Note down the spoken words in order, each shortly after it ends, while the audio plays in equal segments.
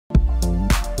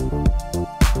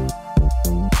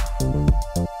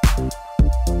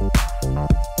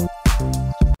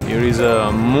is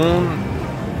a Moon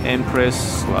Empress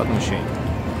slot machine.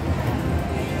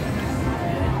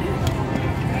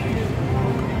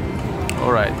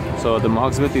 Alright, so the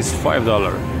max bet is $5.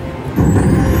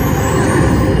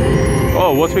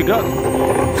 Oh, what we got?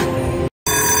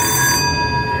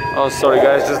 Oh, sorry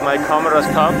guys, just my camera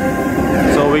stopped.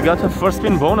 So we got a first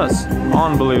spin bonus.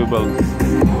 Unbelievable.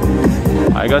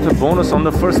 I got a bonus on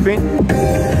the first spin.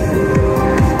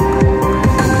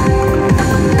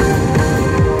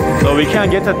 So we can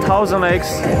get a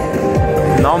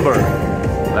 1000x number,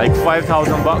 like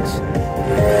 5,000 bucks.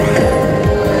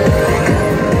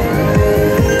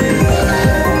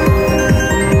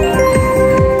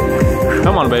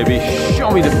 Come on baby,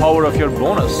 show me the power of your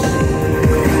bonus.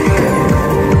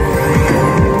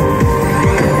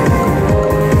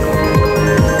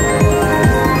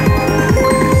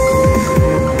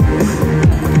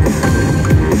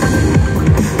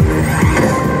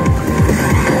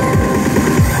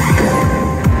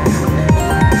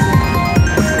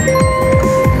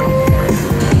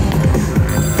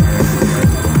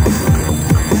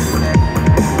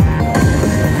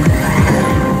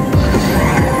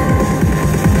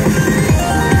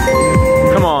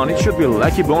 Should be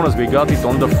lucky bonus. We got it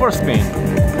on the first spin.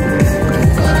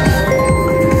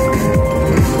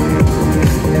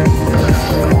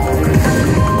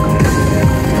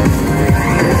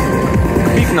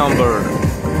 Big number.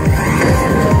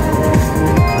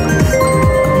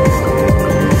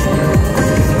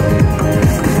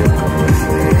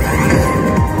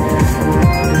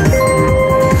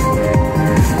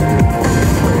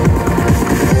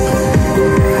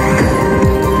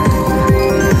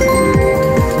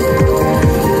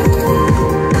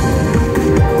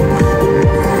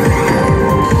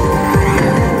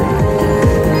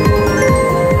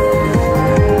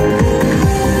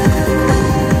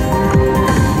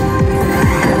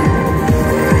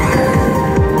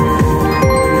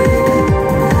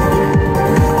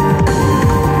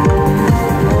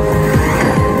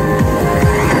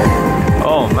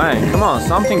 Come on,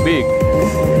 something big.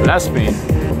 Last spin.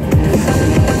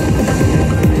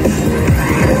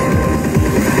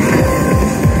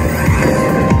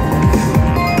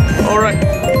 Alright,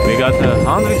 we got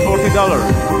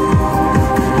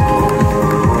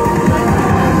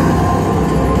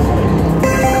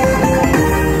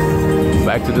 $140.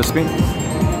 Back to the spin.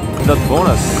 That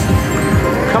bonus.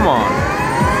 Come on.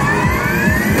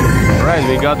 Alright,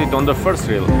 we got it on the first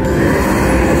reel.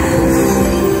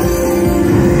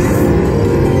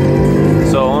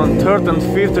 So on third and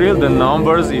fifth reel the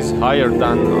numbers is higher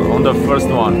than on the first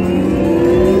one.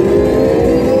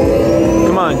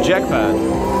 Come on, jackpot.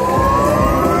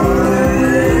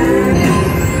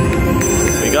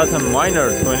 We got a minor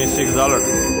 $26.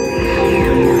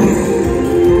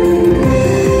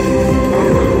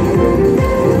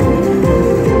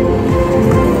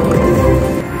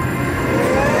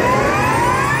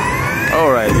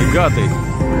 Alright, we got it.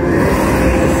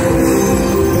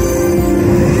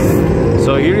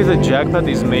 So here is a jackpot,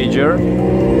 is major. $50.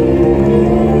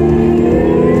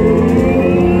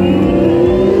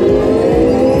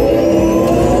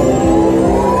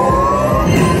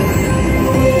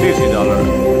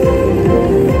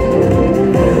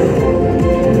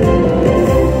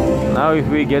 Now if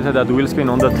we get that wheel spin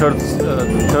on the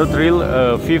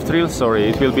fifth reel, sorry,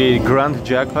 it will be grand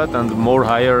jackpot and more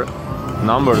higher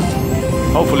numbers.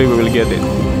 Hopefully we will get it.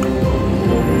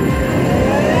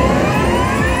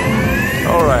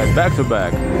 Alright, back to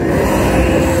back.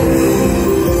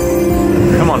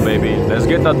 Come on baby, let's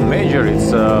get that major.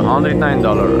 It's $109.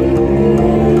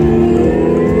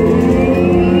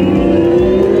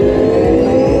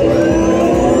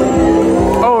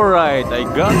 Alright, I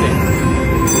got it.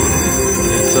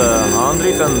 It's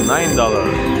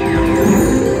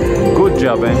 $109. Good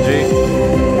job, Angie.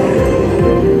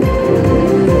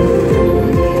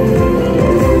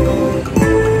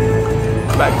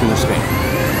 Back to the spin.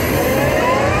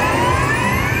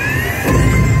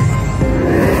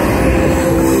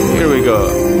 Here we go.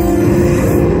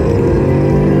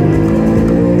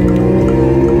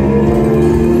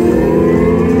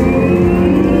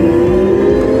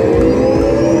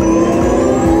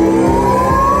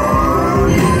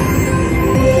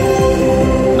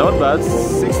 Not bad,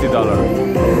 $60.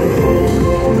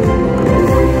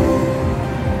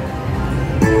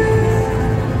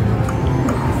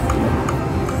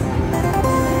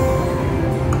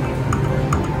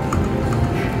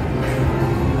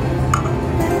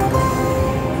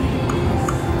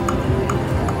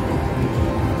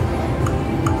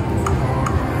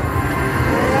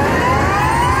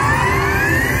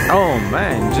 Oh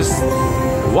man, just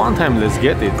one time, let's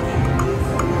get it.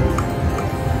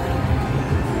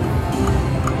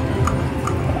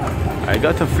 I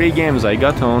got the free games. I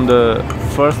got on the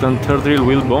first and third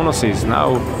wheel bonuses.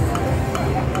 Now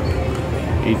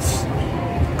it's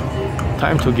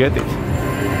time to get it.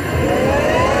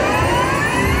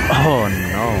 Oh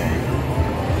no.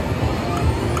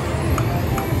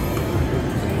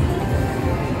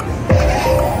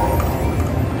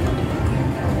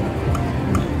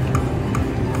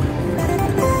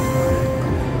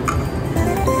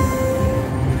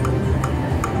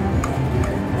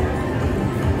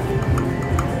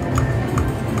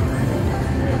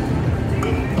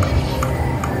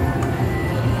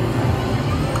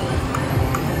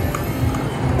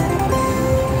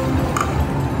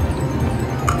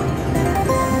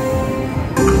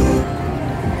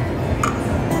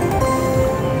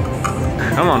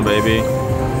 Come on, baby.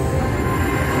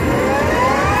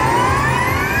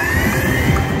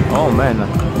 Oh man,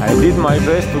 I did my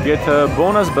best to get a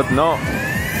bonus, but no.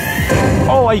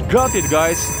 Oh, I got it,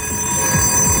 guys.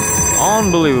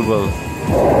 Unbelievable.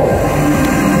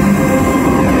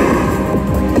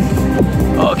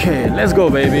 Okay, let's go,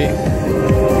 baby.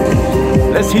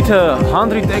 Let's hit a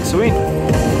 100x win.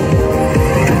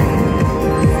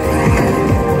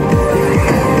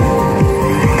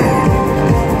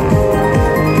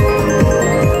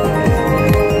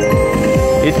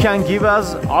 It can give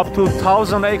us up to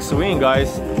 1000x win,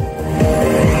 guys.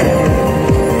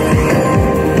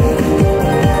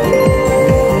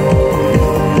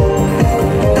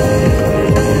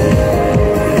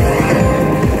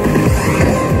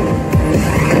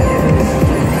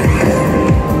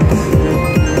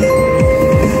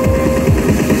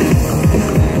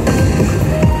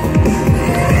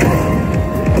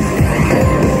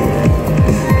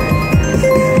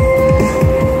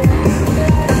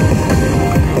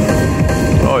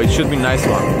 It should be a nice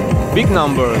one. Big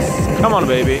numbers. Come on,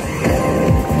 baby.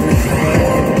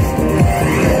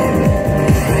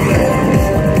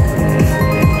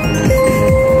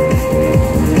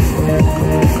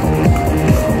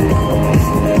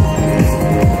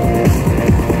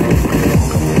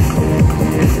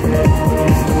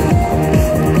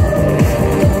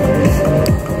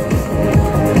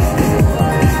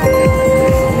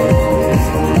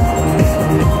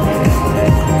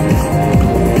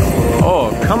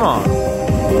 Come on.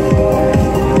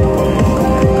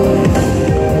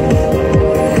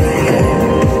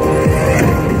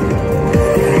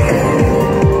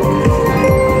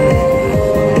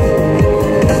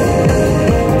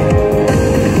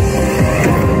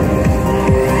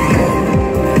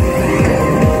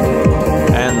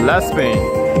 And last spin.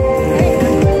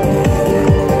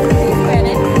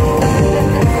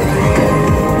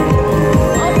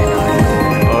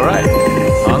 All right,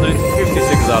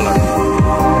 $156.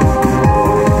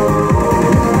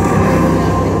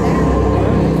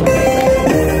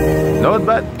 Not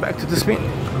bad. Back to the spin.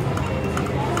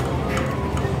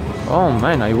 Oh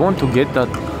man, I want to get that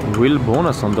wheel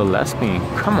bonus on the last spin.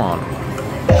 Come on.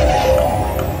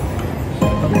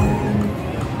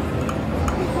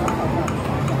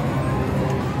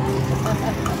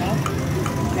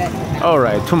 All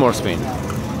right, 2 more spin.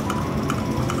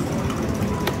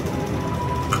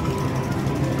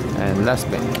 And last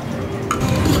spin.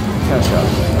 Catch up.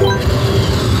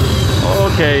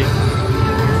 Okay.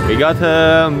 We got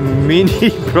a mini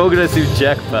progressive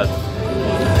jackpot.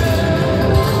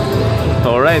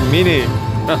 Alright, mini.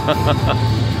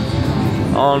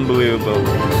 Unbelievable.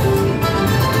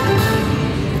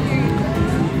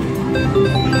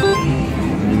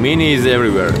 Mini is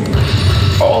everywhere.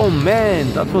 Oh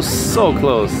man, that was so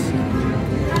close.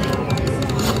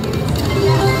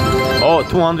 Oh,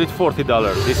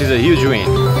 $240. This is a huge win.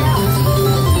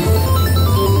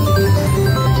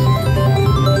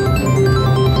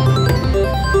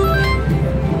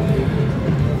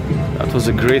 That was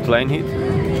a great line hit.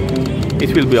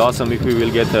 It will be awesome if we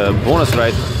will get a bonus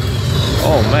right.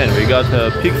 Oh man, we got a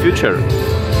peak future.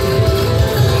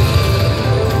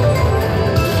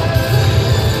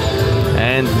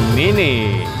 And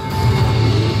mini.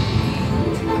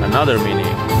 Another mini.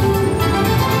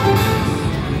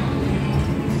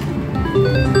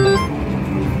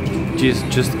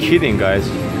 Just kidding, guys.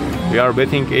 We are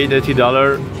betting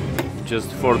 $80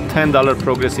 just for $10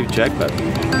 progressive jackpot.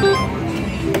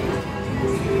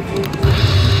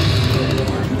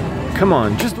 Come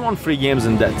on, just 1 free games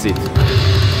and that's it.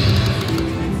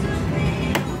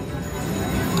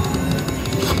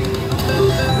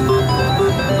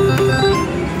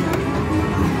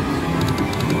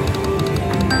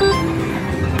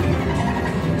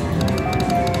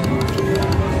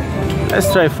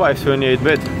 Let's try 528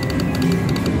 bet.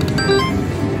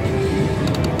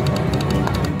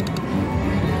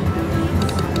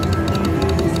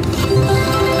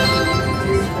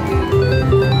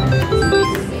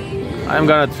 I'm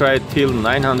gonna try it till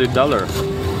 $900.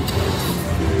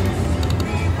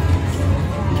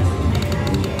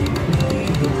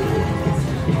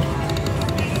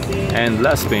 And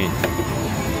last spin.